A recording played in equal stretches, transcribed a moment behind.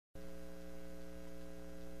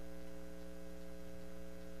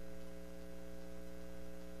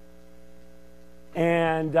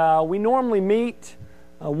And we normally meet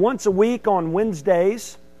once a week on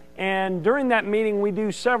Wednesdays. And during that meeting, we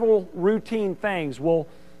do several routine things. We'll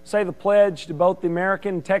say the pledge to both the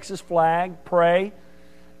American and Texas flag, pray,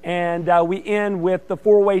 and we end with the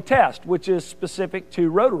four-way test, which is specific to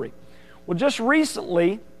Rotary. Well, just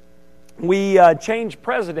recently, we changed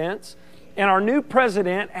presidents, and our new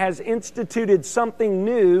president has instituted something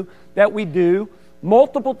new that we do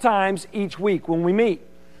multiple times each week when we meet.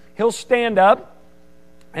 He'll stand up,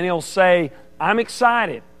 and he'll say, "I'm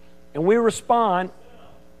excited," and we respond.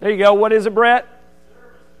 There you go. What is it, Brett?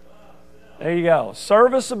 There you go.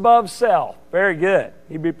 Service above self. Very good.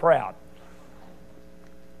 He'd be proud.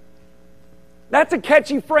 That's a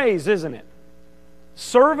catchy phrase, isn't it?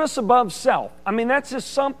 Service above self. I mean, that's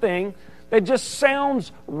just something that just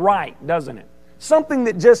sounds right, doesn't it? Something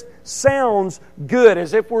that just sounds good,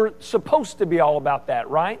 as if we're supposed to be all about that,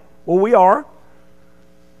 right? Well, we are.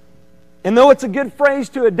 And though it's a good phrase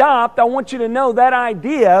to adopt, I want you to know that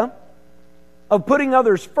idea of putting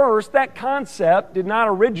others first, that concept did not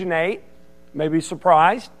originate, maybe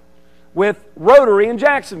surprised, with Rotary in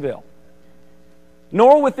Jacksonville,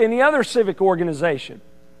 nor with any other civic organization.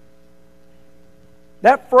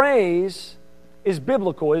 That phrase is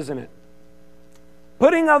biblical, isn't it?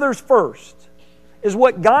 Putting others first is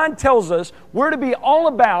what God tells us we're to be all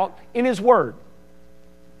about in His Word.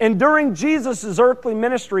 And during Jesus' earthly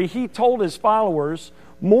ministry, He told His followers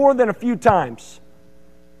more than a few times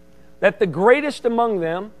that the greatest among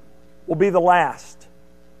them will be the last.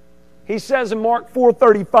 He says in Mark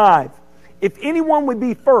 4:35, if anyone would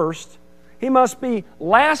be first, he must be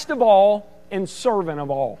last of all and servant of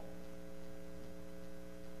all.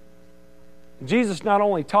 Jesus not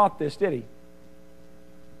only taught this, did He?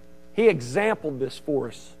 He exampled this for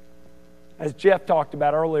us, as Jeff talked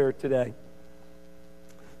about earlier today.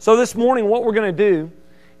 So this morning, what we're going to do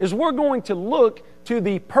is we're going to look to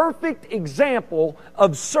the perfect example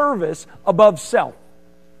of service above self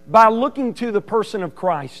by looking to the person of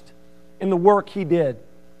Christ and the work He did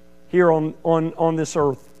here on this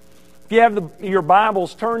earth. If you have your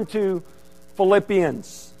Bibles, turn to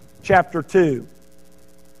Philippians chapter 2.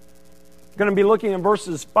 I'm going to be looking at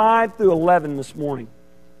verses 5 through 11 this morning.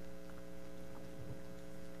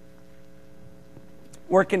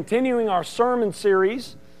 We're continuing our sermon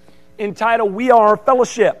series entitled We Are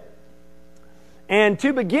Fellowship. And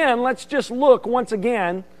to begin, let's just look once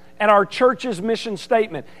again at our church's mission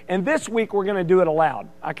statement. And this week we're going to do it aloud.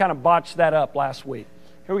 I kind of botched that up last week.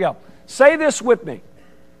 Here we go. Say this with me.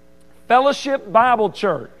 Fellowship Bible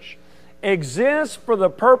Church exists for the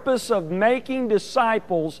purpose of making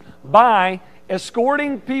disciples by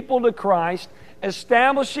escorting people to Christ,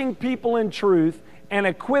 establishing people in truth, and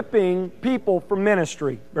equipping people for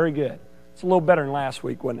ministry. Very good. It's a little better than last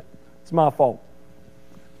week, wasn't it? It's my fault.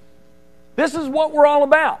 This is what we're all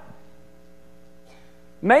about.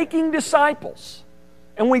 Making disciples.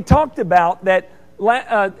 And we talked about that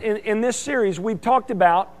in this series, we've talked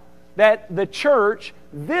about that the church,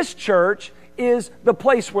 this church, is the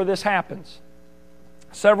place where this happens.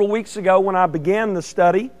 Several weeks ago when I began the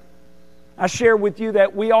study, I shared with you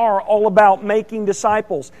that we are all about making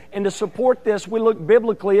disciples. And to support this, we look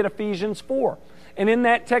biblically at Ephesians 4. And in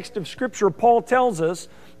that text of Scripture, Paul tells us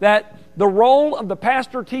that the role of the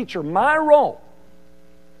pastor-teacher, my role,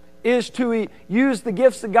 is to use the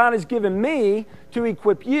gifts that God has given me to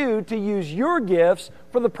equip you to use your gifts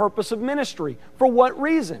for the purpose of ministry. For what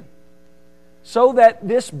reason? So that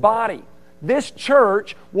this body, this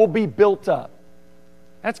church, will be built up.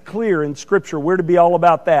 That's clear in Scripture. We're to be all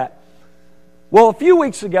about that. Well, a few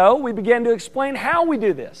weeks ago, we began to explain how we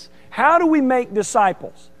do this. How do we make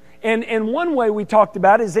disciples? And one way we talked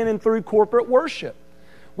about is in and through corporate worship.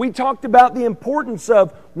 We talked about the importance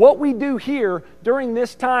of what we do here during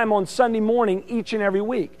this time on Sunday morning each and every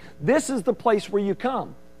week. This is the place where you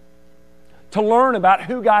come to learn about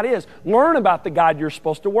who God is. Learn about the God you're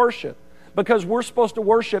supposed to worship. Because we're supposed to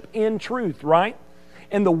worship in truth, right?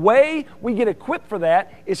 And the way we get equipped for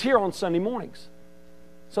that is here on Sunday mornings.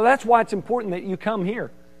 So that's why it's important that you come here.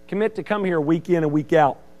 Commit to come here week in and week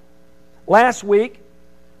out. Last week,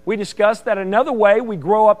 we discussed that another way we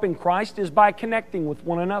grow up in Christ is by connecting with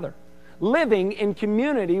one another. Living in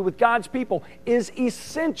community with God's people is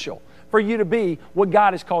essential for you to be what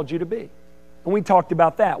God has called you to be. And we talked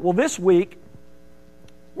about that. Well, this week,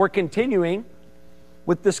 we're continuing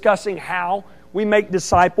with discussing how we make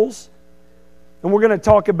disciples. And we're going to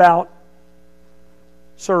talk about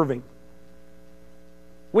serving.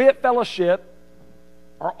 We at Fellowship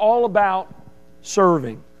are all about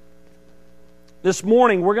serving. This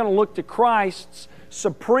morning, we're going to look to Christ's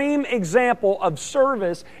supreme example of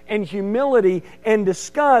service and humility and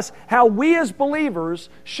discuss how we as believers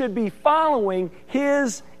should be following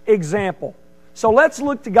His example. So let's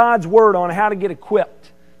look to God's Word on how to get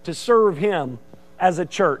equipped to serve Him as a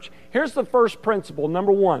church. Here's the first principle.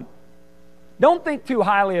 Number one, don't think too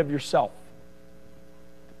highly of yourself.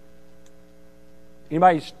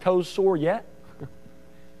 Anybody's toes sore yet?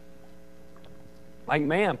 Like,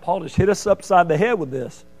 man, Paul just hit us upside the head with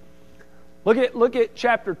this. Look at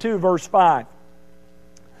chapter 2, verse 5.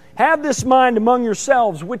 Have this mind among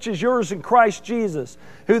yourselves, which is yours in Christ Jesus,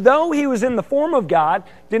 who though He was in the form of God,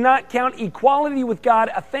 did not count equality with God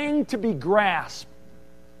a thing to be grasped.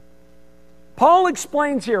 Paul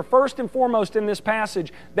explains here, first and foremost in this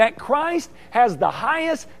passage, that Christ has the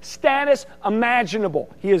highest status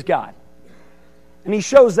imaginable. He is God. And he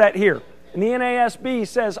shows that here. In the NASB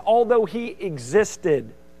says, although He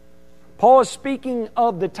existed. Paul is speaking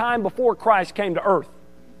of the time before Christ came to earth.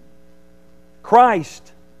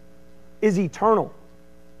 Christ is eternal.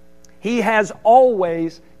 He has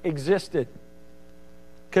always existed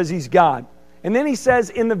because He's God. And then he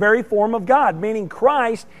says, in the very form of God, meaning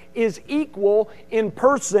Christ is equal in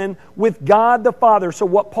person with God the Father. So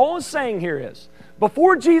what Paul is saying here is,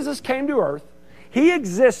 before Jesus came to earth, He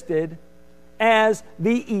existed as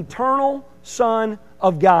the eternal Son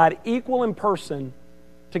of God, equal in person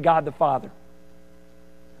to God the Father.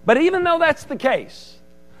 But even though that's the case,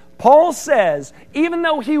 Paul says, even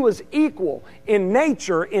though He was equal in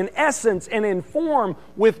nature, in essence, and in form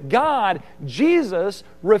with God, Jesus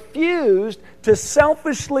refused to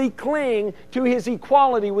selfishly cling to His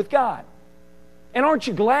equality with God. And aren't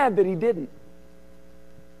you glad that He didn't?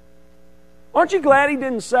 Aren't you glad He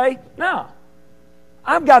didn't say, no,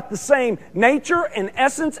 I've got the same nature and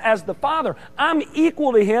essence as the Father. I'm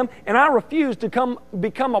equal to Him, and I refuse to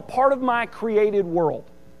become a part of my created world.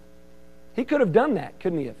 He could have done that,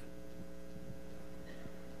 couldn't He have?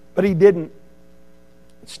 But He didn't.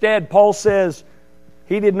 Instead, Paul says,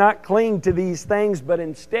 He did not cling to these things, but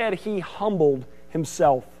instead He humbled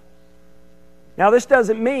Himself. Now, this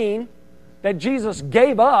doesn't mean that Jesus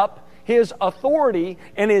gave up His authority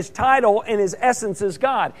and His title and His essence as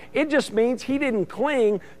God. It just means He didn't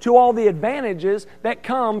cling to all the advantages that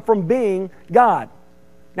come from being God.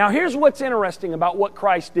 Now, here's what's interesting about what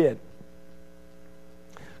Christ did.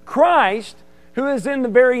 Christ, who is in the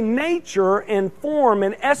very nature and form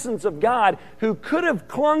and essence of God, who could have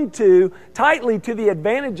clung tightly to the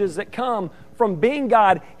advantages that come from being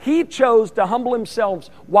God, He chose to humble Himself,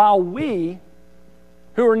 while we,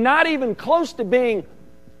 who are not even close to being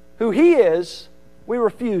who He is, we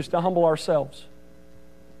refuse to humble ourselves.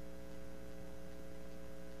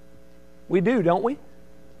 We do, don't we?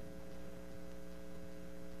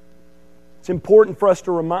 It's important for us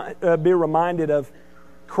to be reminded of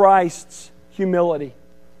Christ's humility.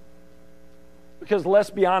 Because let's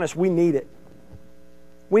be honest, we need it.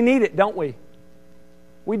 We need it, don't we?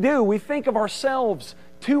 We do. We think of ourselves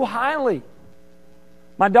too highly.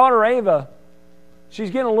 My daughter Ava,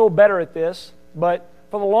 she's getting a little better at this, but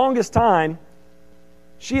for the longest time,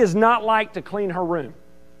 she has not liked to clean her room.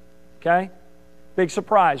 Okay? Big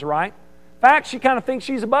surprise, right? In fact, she kind of thinks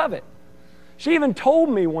she's above it. She even told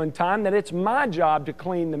me one time that it's my job to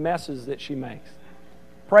clean the messes that she makes.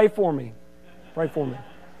 Pray for me. Pray for me.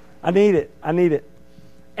 I need it. I need it.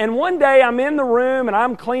 And one day I'm in the room and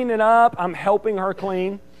I'm cleaning up. I'm helping her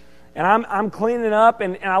clean. And I'm cleaning up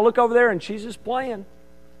and I look over there and she's just playing.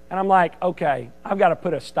 And I'm like, okay, I've got to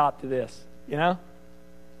put a stop to this, you know?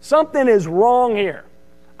 Something is wrong here.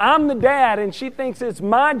 I'm the dad and she thinks it's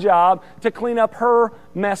my job to clean up her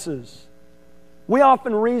messes. We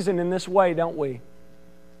often reason in this way, don't we?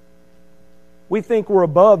 We think we're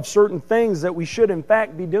above certain things that we should in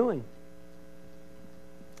fact be doing.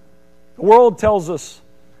 The world tells us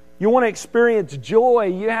you want to experience joy,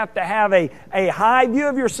 you have to have a high view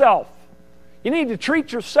of yourself. You need to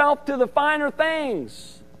treat yourself to the finer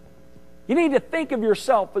things. You need to think of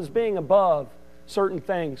yourself as being above certain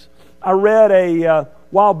things. I read a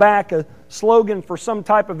while back a slogan for some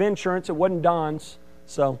type of insurance. It wasn't Don's,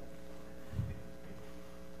 so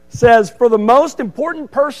it says, for the most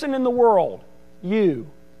important person in the world, you.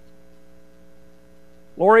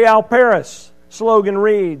 L'Oreal Paris slogan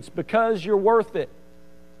reads, because you're worth it.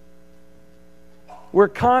 We're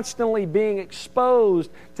constantly being exposed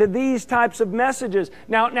to these types of messages.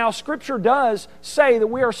 Now Scripture does say that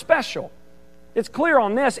we are special. It's clear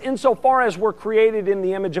on this insofar as we're created in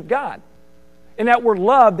the image of God and that we're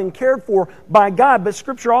loved and cared for by God. But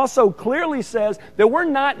Scripture also clearly says that we're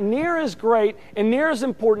not near as great and near as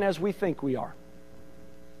important as we think we are.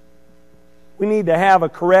 We need to have a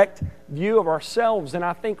correct view of ourselves, and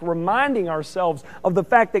I think reminding ourselves of the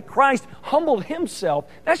fact that Christ humbled Himself,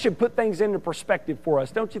 that should put things into perspective for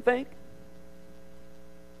us, don't you think?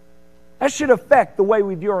 That should affect the way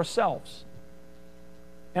we view ourselves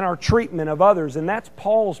and our treatment of others, and that's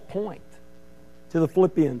Paul's point to the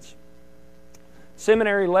Philippians.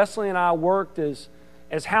 Seminary, Leslie and I worked as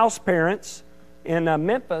house parents in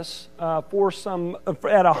Memphis at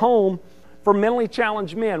a home for mentally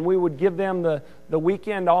challenged men. We would give them the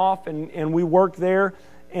weekend off, and we worked there.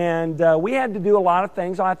 And we had to do a lot of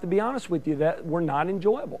things, I'll have to be honest with you, that were not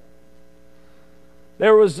enjoyable.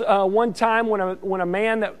 There was one time when a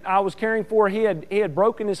man that I was caring for, he had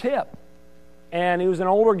broken his hip. And he was an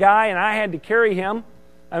older guy, and I had to carry him,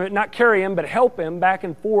 not carry him, but help him back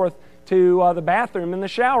and forth to the bathroom and the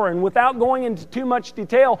shower. And without going into too much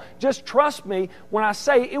detail, just trust me when I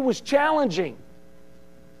say it was challenging.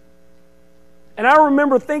 And I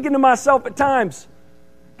remember thinking to myself at times,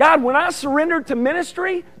 God, when I surrendered to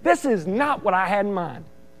ministry, this is not what I had in mind.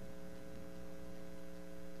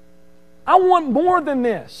 I want more than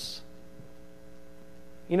this.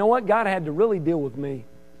 You know what? God had to really deal with me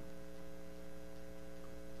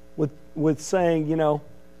with saying, you know,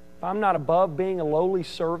 if I'm not above being a lowly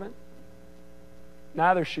servant,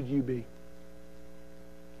 neither should you be.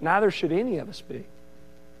 Neither should any of us be.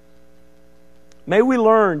 May we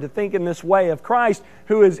learn to think in this way of Christ,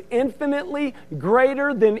 who is infinitely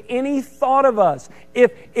greater than any thought of us.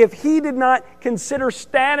 If He did not consider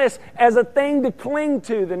status as a thing to cling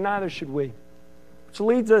to, then neither should we. Which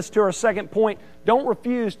leads us to our second point. Don't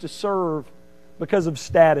refuse to serve because of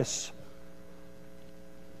status.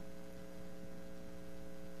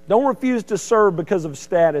 Don't refuse to serve because of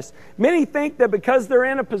status. Many think that because they're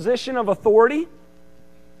in a position of authority,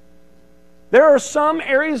 there are some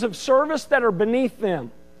areas of service that are beneath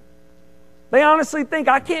them. They honestly think,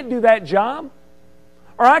 I can't do that job,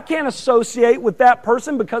 or I can't associate with that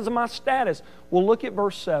person because of my status. Well, look at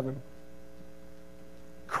verse 7.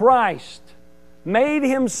 Christ made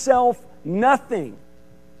Himself nothing,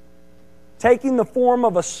 taking the form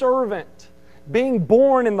of a servant, being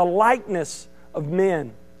born in the likeness of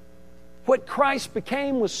men. What Christ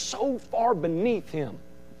became was so far beneath Him.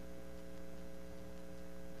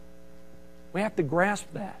 We have to grasp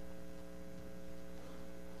that.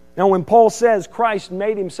 Now, when Paul says Christ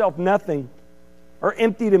made Himself nothing or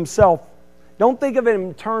emptied Himself, don't think of it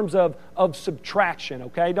in terms of subtraction,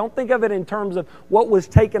 okay? Don't think of it in terms of what was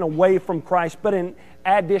taken away from Christ, but in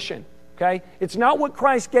addition, okay? It's not what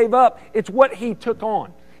Christ gave up, it's what He took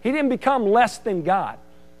on. He didn't become less than God.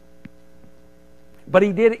 But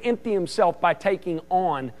He did empty Himself by taking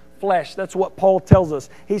on flesh. That's what Paul tells us.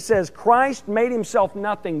 He says Christ made Himself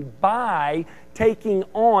nothing by taking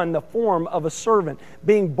on the form of a servant,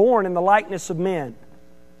 being born in the likeness of men.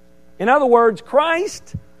 In other words,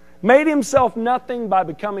 Christ made Himself nothing by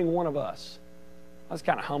becoming one of us. That's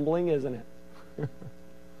kind of humbling, isn't it?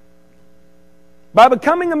 By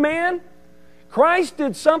becoming a man, Christ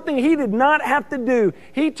did something He did not have to do.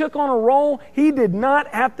 He took on a role He did not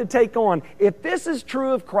have to take on. If this is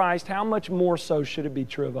true of Christ, how much more so should it be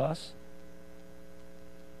true of us?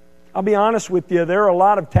 I'll be honest with you, there are a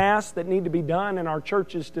lot of tasks that need to be done in our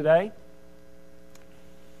churches today.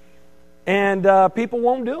 And people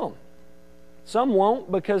won't do them. Some won't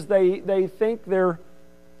because they think they're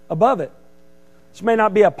above it. This may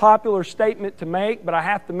not be a popular statement to make, but I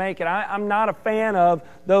have to make it. I'm not a fan of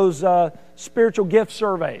those spiritual gift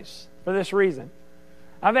surveys for this reason.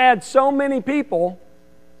 I've had so many people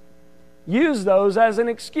use those as an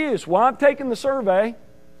excuse. Well, I've taken the survey,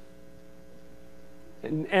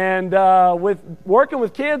 and with working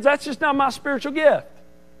with kids, that's just not my spiritual gift.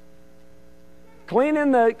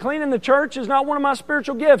 Cleaning the church is not one of my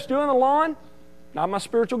spiritual gifts. Doing the lawn, not my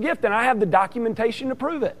spiritual gift, and I have the documentation to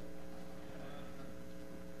prove it.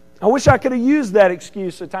 I wish I could have used that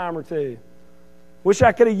excuse a time or two. Wish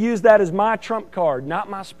I could have used that as my trump card, not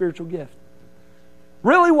my spiritual gift.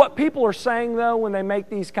 Really what people are saying, though, when they make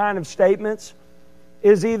these kind of statements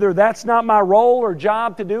is either that's not my role or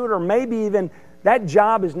job to do it, or maybe even that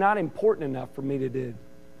job is not important enough for me to do.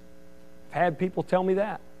 I've had people tell me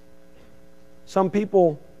that. Some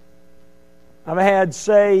people I've had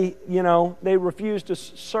say, they refuse to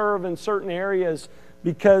serve in certain areas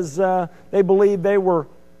because they believe they were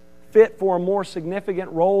fit for a more significant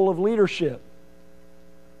role of leadership.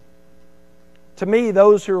 To me,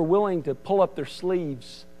 those who are willing to pull up their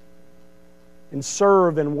sleeves and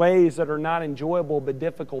serve in ways that are not enjoyable but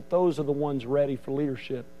difficult, those are the ones ready for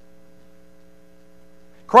leadership.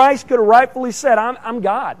 Christ could have rightfully said, I'm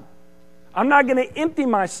God. I'm not going to empty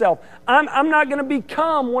myself. I'm not going to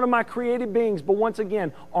become one of my created beings. But once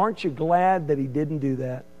again, aren't you glad that He didn't do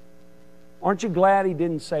that? Aren't you glad He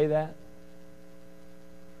didn't say that?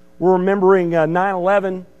 We're remembering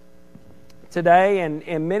 9/11 today,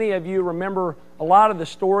 and many of you remember a lot of the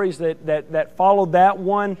stories that followed that.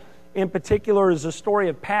 One in particular is the story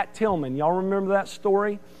of Pat Tillman. Y'all remember that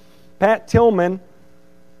story? Pat Tillman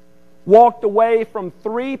walked away from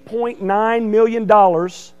 $3.9 million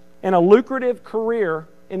and a lucrative career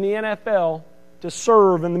in the NFL to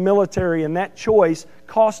serve in the military, and that choice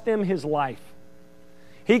cost him his life.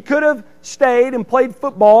 He could have stayed and played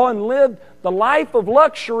football and lived the life of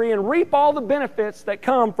luxury and reap all the benefits that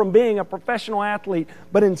come from being a professional athlete.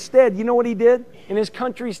 But instead, you know what he did? In his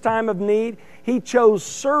country's time of need, he chose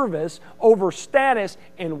service over status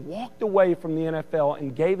and walked away from the NFL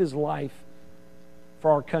and gave his life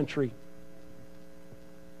for our country.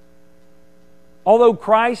 Although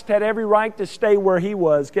Christ had every right to stay where He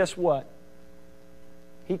was, guess what?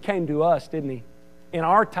 He came to us, didn't He? In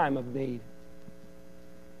our time of need.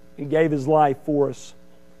 And gave His life for us.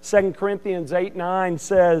 2 Corinthians 8:9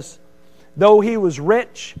 says, though He was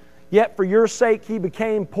rich, yet for your sake He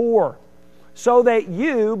became poor, so that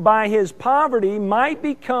you, by His poverty, might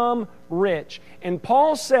become rich. And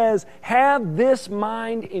Paul says, have this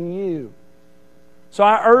mind in you. So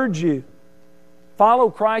I urge you, follow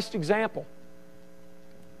Christ's example.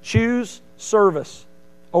 Choose service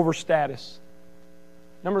over status.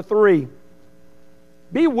 Number 3,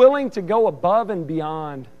 be willing to go above and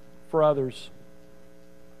beyond for others.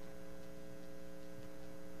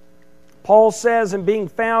 Paul says, in being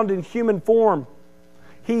found in human form,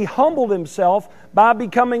 He humbled Himself by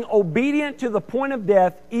becoming obedient to the point of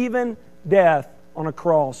death, even death on a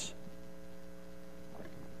cross.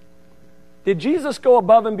 Did Jesus go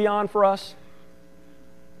above and beyond for us?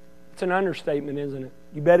 It's an understatement, isn't it?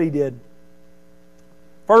 You bet He did.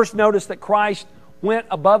 First, notice that Christ went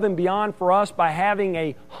above and beyond for us by having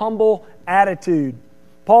a humble attitude.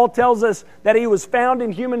 Paul tells us that He was found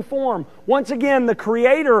in human form. Once again, the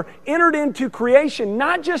Creator entered into creation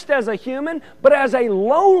not just as a human, but as a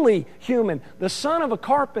lowly human, the son of a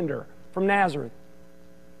carpenter from Nazareth.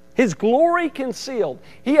 His glory concealed.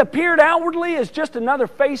 He appeared outwardly as just another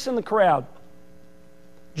face in the crowd.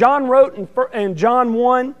 John wrote in John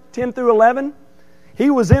 1:10 through 11, He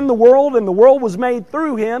was in the world, and the world was made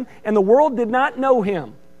through Him, and the world did not know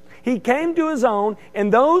Him. He came to His own,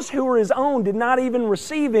 and those who were His own did not even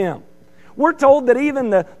receive Him. We're told that even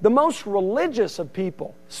the most religious of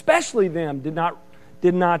people, especially them, did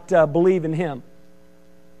not believe in Him.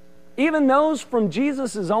 Even those from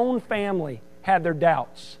Jesus' own family had their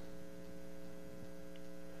doubts.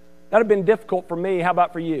 That would have been difficult for me. How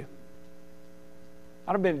about for you?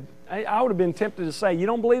 I would have been tempted to say, you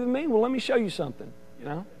don't believe in me? Well, let me show you something.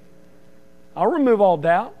 I'll remove all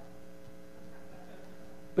doubt.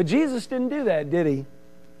 But Jesus didn't do that, did He?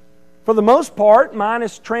 For the most part,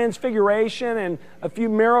 minus transfiguration and a few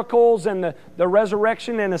miracles and the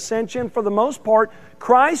resurrection and ascension, for the most part,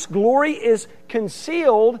 Christ's glory is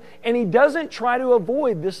concealed, and He doesn't try to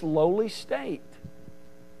avoid this lowly state.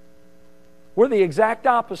 We're the exact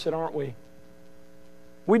opposite, aren't we?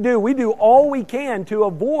 We do all we can to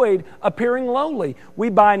avoid appearing lowly. We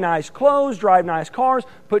buy nice clothes, drive nice cars,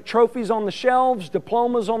 put trophies on the shelves,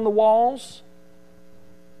 diplomas on the walls.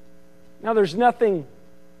 Now I'm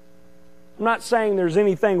not saying there's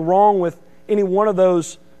anything wrong with any one of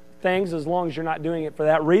those things as long as you're not doing it for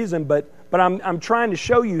that reason, but I'm trying to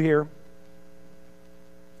show you here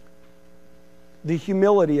the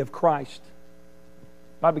humility of Christ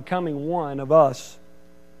by becoming one of us.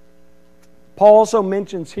 Paul also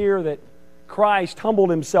mentions here that Christ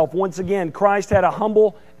humbled Himself. Once again, Christ had a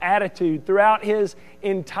humble attitude. Throughout His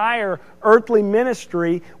entire earthly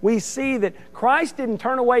ministry, we see that Christ didn't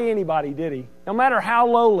turn away anybody, did He? No matter how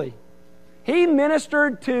lowly. He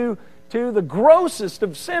ministered to the grossest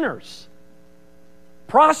of sinners.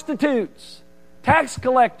 Prostitutes, tax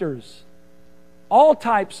collectors, all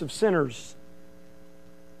types of sinners.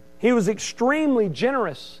 He was extremely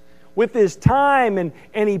generous with His time,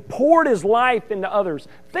 and He poured His life into others.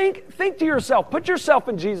 Think to yourself, put yourself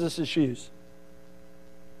in Jesus' shoes.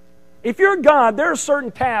 If you're God, there are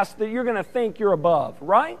certain tasks that you're going to think you're above,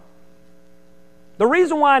 right? The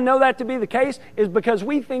reason why I know that to be the case is because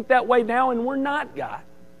we think that way now and we're not God.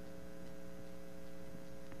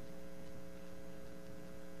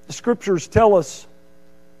 The Scriptures tell us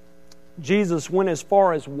Jesus went as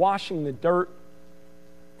far as washing the dirt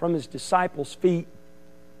from His disciples' feet,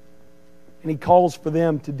 and He calls for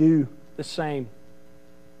them to do the same.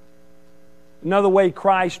 Another way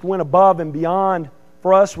Christ went above and beyond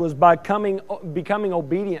for us was by becoming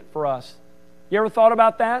obedient for us. You ever thought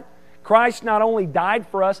about that? Christ not only died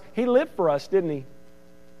for us, He lived for us, didn't He?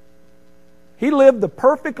 He lived the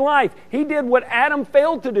perfect life. He did what Adam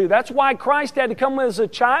failed to do. That's why Christ had to come as a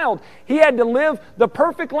child. He had to live the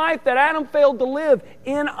perfect life that Adam failed to live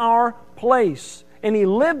in our place. And He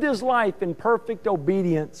lived His life in perfect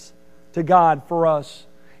obedience to God for us.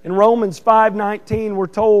 In Romans 5:19, we're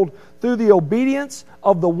told, through the obedience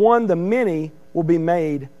of the one, the many will be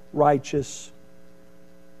made righteous.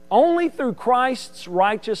 Only through Christ's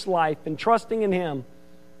righteous life and trusting in Him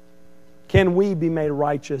can we be made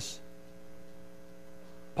righteous.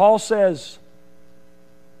 Paul says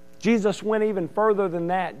Jesus went even further than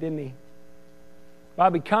that, didn't He? By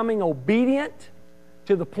becoming obedient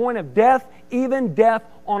to the point of death, even death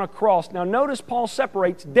on a cross. Now notice Paul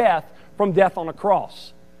separates death from death on a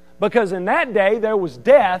cross. Because in that day there was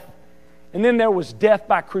death, and then there was death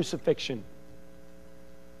by crucifixion.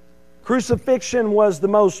 Crucifixion was the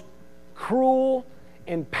most cruel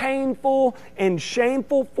and painful and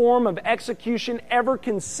shameful form of execution ever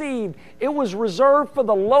conceived. It was reserved for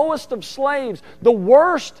the lowest of slaves, the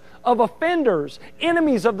worst of offenders,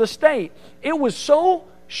 enemies of the state. It was so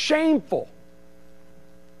shameful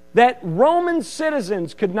that Roman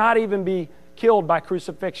citizens could not even be killed by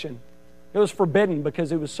crucifixion. It was forbidden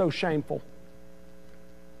because it was so shameful.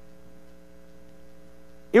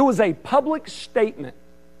 It was a public statement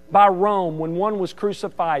by Rome when one was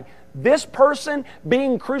crucified. This person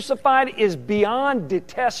being crucified is beyond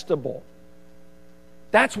detestable.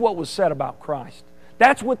 That's what was said about Christ.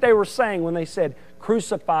 That's what they were saying when they said,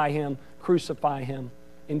 crucify Him, crucify Him.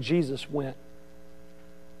 And Jesus went.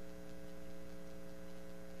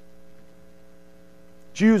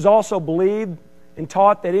 Jews also believed and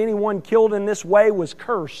taught that anyone killed in this way was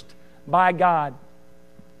cursed by God.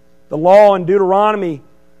 The law in Deuteronomy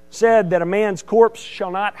said that a man's corpse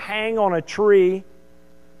shall not hang on a tree,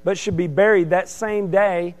 but should be buried that same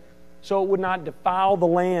day so it would not defile the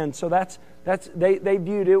land. So they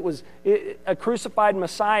viewed a crucified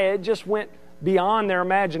Messiah. It just went beyond their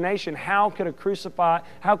imagination. How could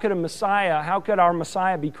our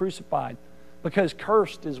Messiah be crucified? Because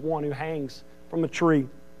cursed is one who hangs from a tree.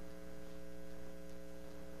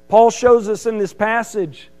 Paul shows us in this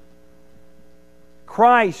passage,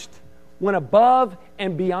 Christ went above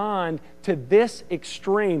and beyond to this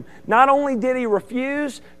extreme. Not only did He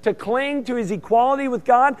refuse to cling to His equality with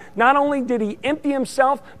God, not only did He empty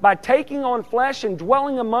Himself by taking on flesh and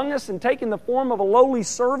dwelling among us and taking the form of a lowly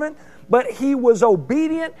servant, but He was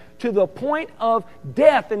obedient to the point of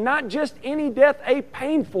death, and not just any death, a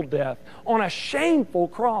painful death on a shameful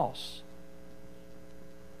cross.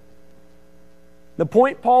 The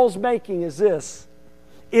point Paul's making is this: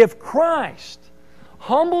 if Christ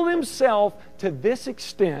humbled Himself to this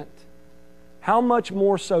extent, how much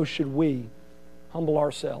more so should we humble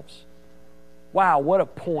ourselves? Wow, what a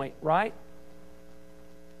point, right?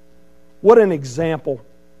 What an example.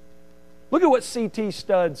 Look at what C.T.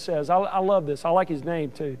 Studd says. I love this. I like his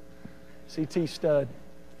name too. C.T. Studd.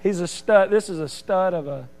 He's a stud. This is a stud of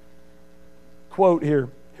a quote here.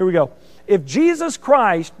 Here we go. If Jesus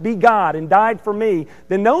Christ be God and died for me,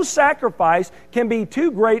 then no sacrifice can be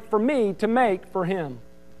too great for me to make for Him.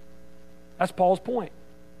 That's Paul's point.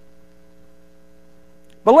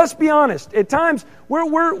 But let's be honest. At times,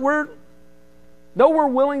 though we're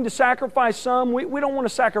willing to sacrifice some, we don't want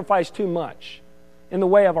to sacrifice too much in the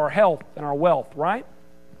way of our health and our wealth, right?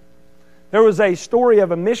 There was a story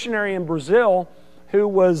of a missionary in Brazil who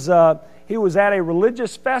was at a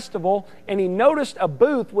religious festival, and he noticed a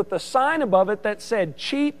booth with a sign above it that said,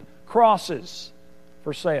 cheap crosses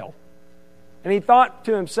for sale. And he thought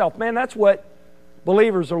to himself, man, that's what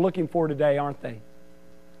believers are looking for today, aren't they?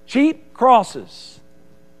 Cheap crosses.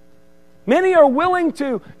 Many are willing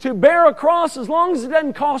to bear a cross as long as it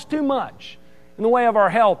doesn't cost too much in the way of our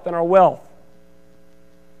health and our wealth.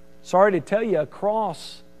 Sorry to tell you, a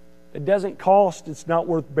cross that doesn't cost, it's not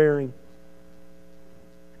worth bearing.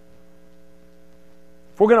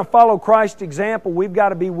 If we're going to follow Christ's example, we've got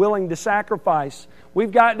to be willing to sacrifice.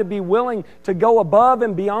 We've got to be willing to go above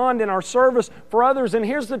and beyond in our service for others. And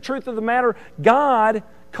here's the truth of the matter. God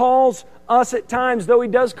calls us at times, though He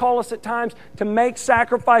does call us at times to make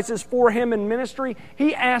sacrifices for Him in ministry,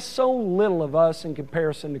 He asks so little of us in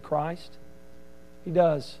comparison to Christ. He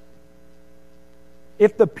does.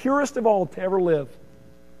 If the purest of all to ever live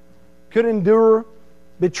could endure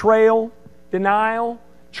betrayal, denial,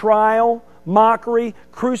 trial, mockery,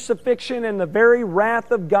 crucifixion, and the very wrath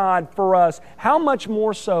of God for us, how much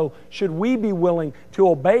more so should we be willing to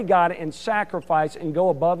obey God and sacrifice and go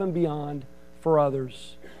above and beyond for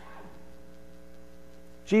others?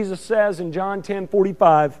 Jesus says in John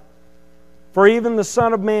 10:45, "For even the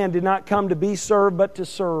Son of Man did not come to be served, but to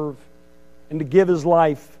serve, and to give His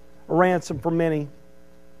life a ransom for many."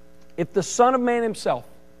 If the Son of Man Himself,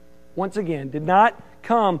 once again, did not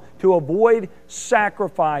come to avoid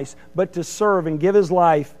sacrifice, but to serve and give His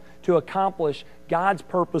life to accomplish God's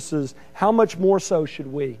purposes, how much more so should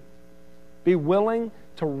we be willing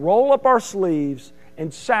to roll up our sleeves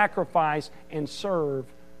and sacrifice and serve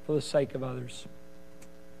for the sake of others?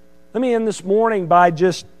 Let me end this morning by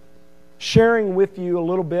just sharing with you a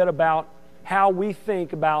little bit about how we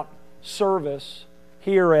think about service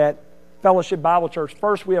here at Fellowship Bible Church.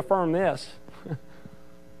 First, we affirm this,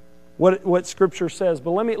 what Scripture says.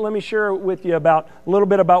 But let me share with you a little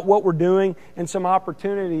bit about what we're doing and some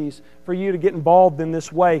opportunities for you to get involved in this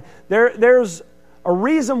way. There's a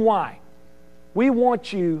reason why we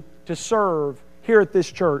want you to serve here at this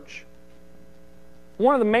church.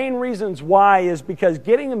 One of the main reasons why is because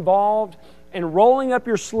getting involved and rolling up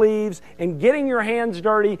your sleeves and getting your hands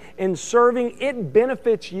dirty and serving, it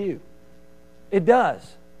benefits you. It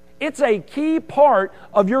does. It's a key part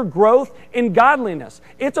of your growth in godliness.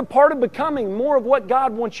 It's a part of becoming more of what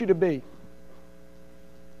God wants you to be.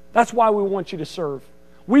 That's why we want you to serve.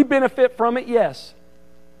 We benefit from it, yes,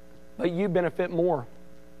 but you benefit more.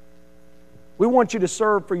 We want you to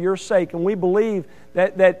serve for your sake, and we believe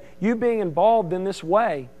that you being involved in this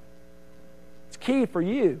way, it's key for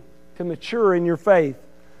you to mature in your faith.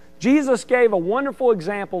 Jesus gave a wonderful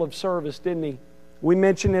example of service, didn't He? We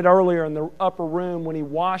mentioned it earlier in the upper room when He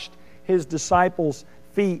washed His disciples'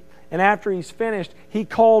 feet. And after He's finished, He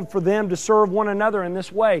called for them to serve one another in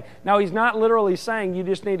this way. Now, He's not literally saying you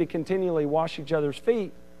just need to continually wash each other's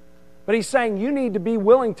feet. But He's saying you need to be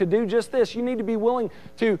willing to do just this. You need to be willing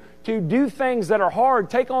to do things that are hard,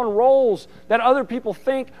 take on roles that other people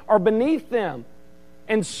think are beneath them,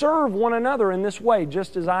 and serve one another in this way,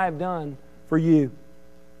 just as I have done for you.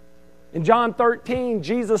 In John 13,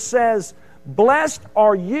 Jesus says, "Blessed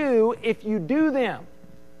are you if you do them."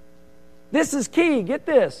 This is key. Get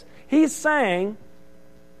this. He's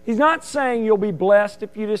not saying you'll be blessed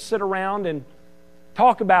if you just sit around and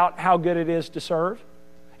talk about how good it is to serve.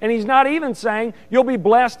 And He's not even saying you'll be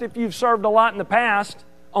blessed if you've served a lot in the past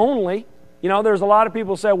only. You know, there's a lot of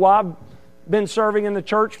people who say, "Well, I've been serving in the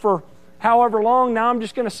church for however long, now I'm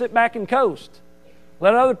just going to sit back and coast.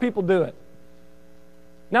 Let other people do it."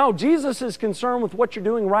 No, Jesus is concerned with what you're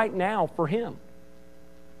doing right now for Him.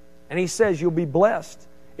 And He says you'll be blessed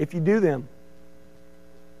if you do them.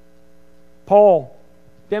 Paul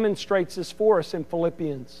demonstrates this for us in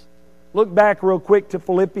Philippians. Look back real quick to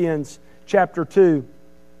Philippians chapter 2.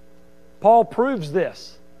 Paul proves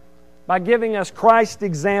this by giving us Christ's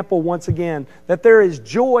example once again, that there is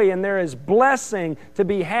joy and there is blessing to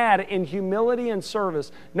be had in humility and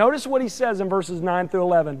service. Notice what he says in verses 9 through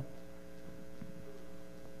 11.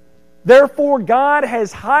 "Therefore God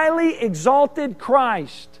has highly exalted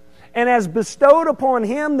Christ and has bestowed upon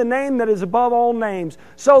Him the name that is above all names,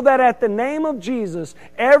 so that at the name of Jesus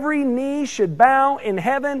every knee should bow in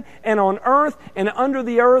heaven and on earth and under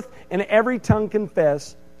the earth, and every tongue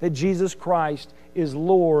confess that Jesus Christ is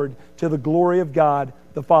Lord, to the glory of God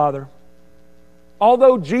the Father."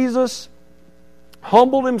 Although Jesus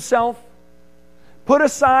humbled Himself, put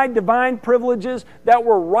aside divine privileges that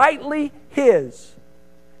were rightly His,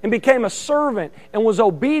 and became a servant and was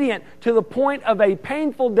obedient to the point of a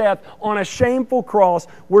painful death on a shameful cross,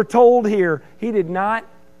 we're told here He did not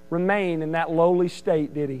remain in that lowly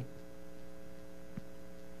state, did He?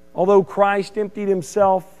 Although Christ emptied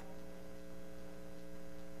Himself,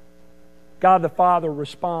 God the Father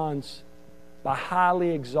responds by highly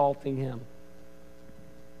exalting Him,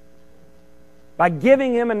 by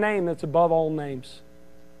giving Him a name that's above all names.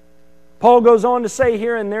 Paul goes on to say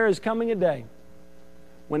here, "And there is coming a day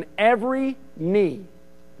when every knee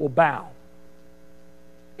will bow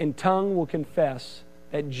and tongue will confess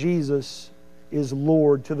that Jesus is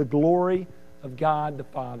Lord, to the glory of God the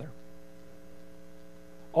Father."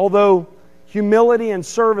 Although humility and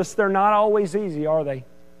service, they're not always easy, are they?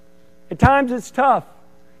 At times it's tough.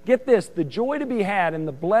 Get this, the joy to be had and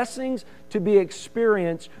the blessings to be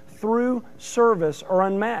experienced through service are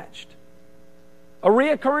unmatched. A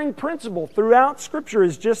reoccurring principle throughout Scripture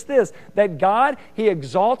is just this, that God, He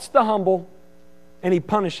exalts the humble and He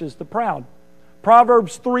punishes the proud.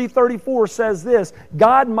 Proverbs 3:34 says this,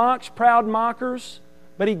 "God mocks proud mockers,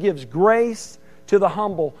 but He gives grace to the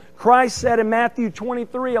humble." Christ said in Matthew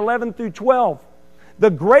 23:11 through 12, "The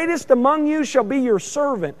greatest among you shall be your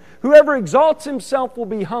servant. Whoever exalts himself will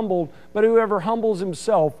be humbled, but whoever humbles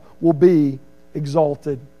himself will be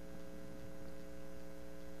exalted."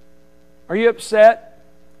 Are you upset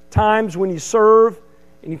times when you serve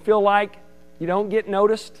and you feel like you don't get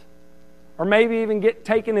noticed, or maybe even get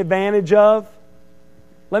taken advantage of,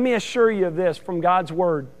 let me assure you of this from God's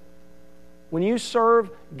Word. When you serve,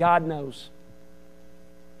 God knows.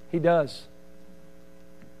 He does.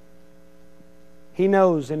 He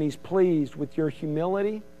knows, and He's pleased with your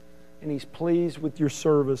humility, and He's pleased with your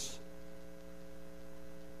service.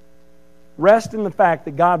 Rest in the fact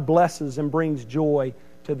that God blesses and brings joy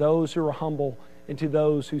to those who are humble and to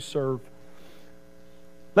those who serve.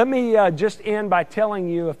 Let me just end by telling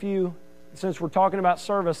you a few, since we're talking about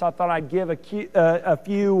service, I thought I'd give a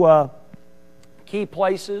few key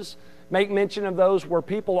places, make mention of those where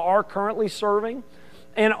people are currently serving,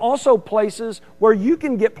 and also places where you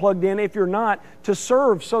can get plugged in, if you're not, to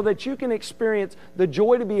serve so that you can experience the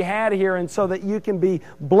joy to be had here and so that you can be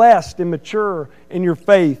blessed and mature in your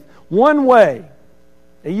faith. One way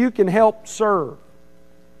that you can help serve,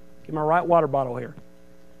 get my right water bottle here,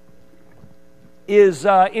 is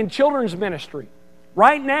in children's ministry.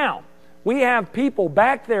 Right now, we have people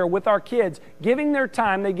back there with our kids giving their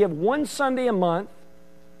time. They give one Sunday a month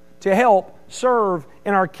to help serve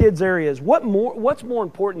in our kids' areas. What's more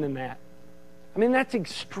important than that? I mean, that's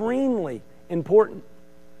extremely important.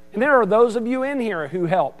 And there are those of you in here who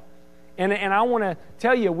help. And I want to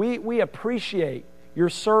tell you, we appreciate your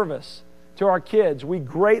service to our kids. We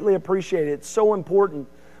greatly appreciate it. It's so important.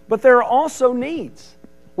 But there are also needs.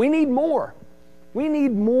 We need more. We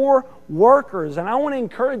need more workers. And I want to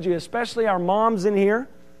encourage you, especially our moms in here,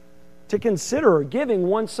 to consider giving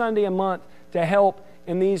one Sunday a month to help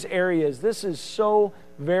in these areas. This is so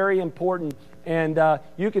very important. And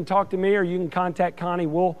you can talk to me or you can contact Connie.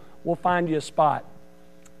 We'll find you a spot.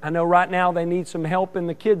 I know right now they need some help in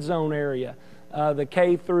the Kids Zone area, the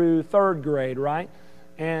K through 3rd grade, right?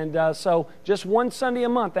 And so just one Sunday a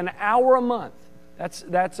month, an hour a month.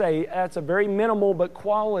 That's a very minimal but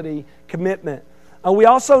quality commitment. We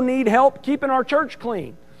also need help keeping our church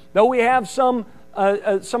clean. Though we have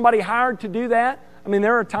somebody hired to do that, I mean,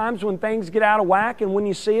 there are times when things get out of whack, and when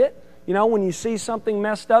you see it, when you see something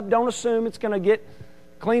messed up, don't assume it's going to get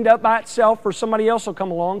cleaned up by itself or somebody else will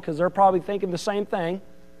come along because they're probably thinking the same thing.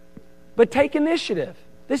 But take initiative.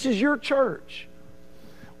 This is your church.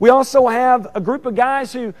 We also have a group of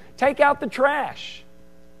guys who take out the trash.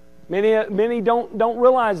 Many don't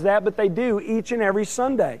realize that, but they do each and every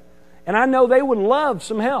Sunday. And I know they would love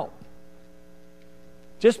some help.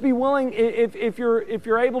 Just be willing, if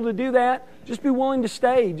you're able to do that, just be willing to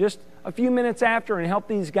stay just a few minutes after and help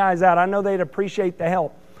these guys out. I know they'd appreciate the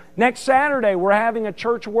help. Next Saturday, we're having a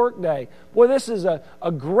church work day. Boy, this is a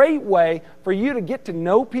great way for you to get to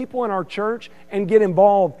know people in our church and get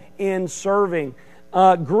involved in serving.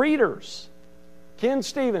 Greeters. Ken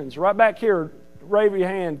Stevens, right back here. Raise your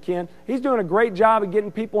hand, Ken. He's doing a great job of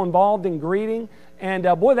getting people involved in greeting. And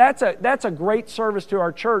boy, that's a great service to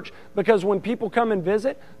our church because when people come and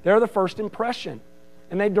visit, they're the first impression.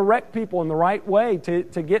 And they direct people in the right way to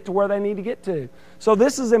get to where they need to get to. So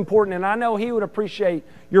this is important, and I know he would appreciate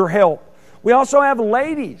your help. We also have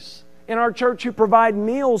ladies in our church who provide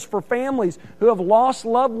meals for families who have lost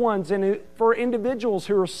loved ones and for individuals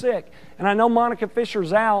who are sick. And I know Monica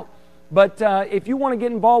Fisher's out, but if you want to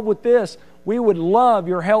get involved with this, we would love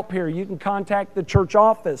your help here. You can contact the church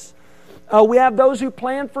office. We have those who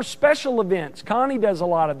plan for special events. Connie does a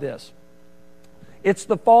lot of this. It's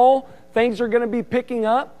the fall. Things are going to be picking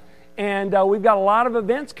up, and we've got a lot of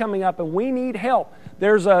events coming up, and we need help.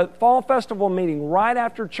 There's a fall festival meeting right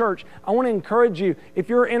after church. I want to encourage you, if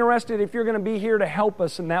you're interested, if you're going to be here to help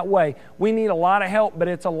us in that way, we need a lot of help, but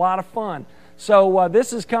it's a lot of fun. So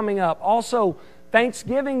this is coming up. Also,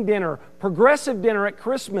 Thanksgiving dinner, progressive dinner at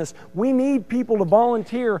Christmas. We need people to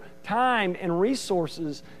volunteer time and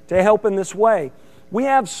resources to help in this way. We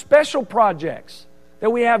have special projects that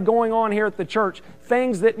we have going on here at the church,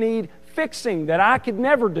 things that need fixing that I could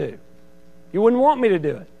never do. You wouldn't want me to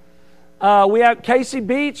do it. We have Casey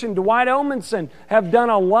Beach and Dwight Omenson have done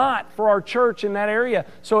a lot for our church in that area.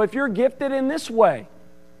 So if you're gifted in this way,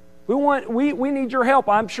 we need your help.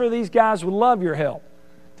 I'm sure these guys would love your help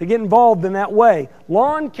to get involved in that way.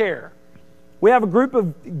 Lawn care. We have a group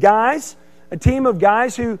of guys, a team of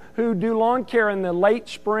guys who do lawn care in the late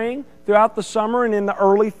spring, throughout the summer, and in the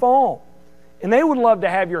early fall. And they would love to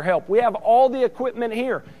have your help. We have all the equipment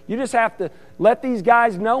here. You just have to let these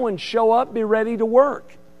guys know and show up, be ready to work.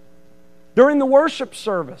 During the worship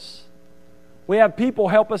service, we have people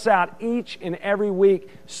help us out each and every week,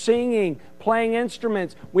 singing, playing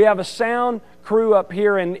instruments. We have a sound crew up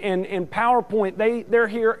here in PowerPoint. They're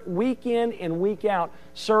here week in and week out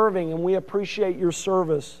serving, and we appreciate your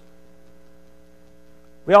service.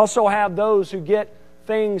 We also have those who get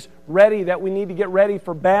things ready that we need to get ready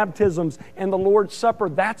for baptisms and the Lord's Supper.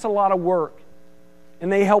 That's a lot of work.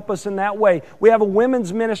 And they help us in that way. We have a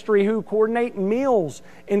women's ministry who coordinate meals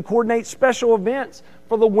and coordinate special events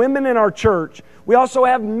for the women in our church. We also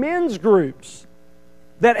have men's groups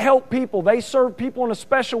that help people. They serve people in a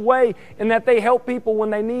special way in that they help people when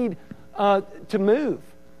they need to move.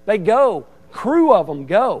 They go, crew of them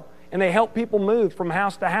go, and they help people move from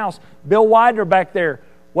house to house. Bill Widener back there,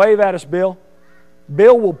 wave at us, Bill.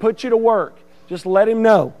 Bill will put you to work. Just let him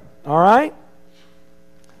know, all right?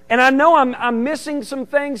 And I know I'm missing some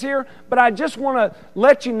things here, but I just want to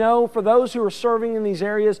let you know, for those who are serving in these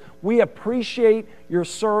areas, we appreciate your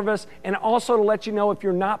service. And also to let you know, if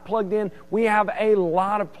you're not plugged in, we have a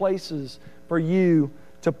lot of places for you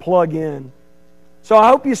to plug in. So I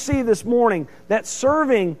hope you see this morning that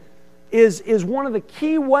serving is one of the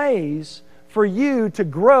key ways for you to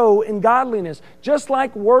grow in godliness. Just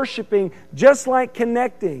like worshiping, just like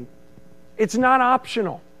connecting. It's not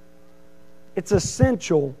optional. It's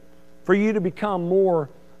essential for you to become more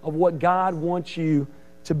of what God wants you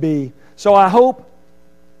to be. So I hope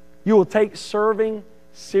you will take serving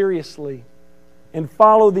seriously and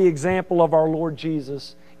follow the example of our Lord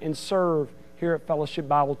Jesus and serve here at Fellowship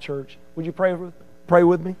Bible Church. Would you pray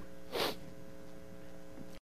with me?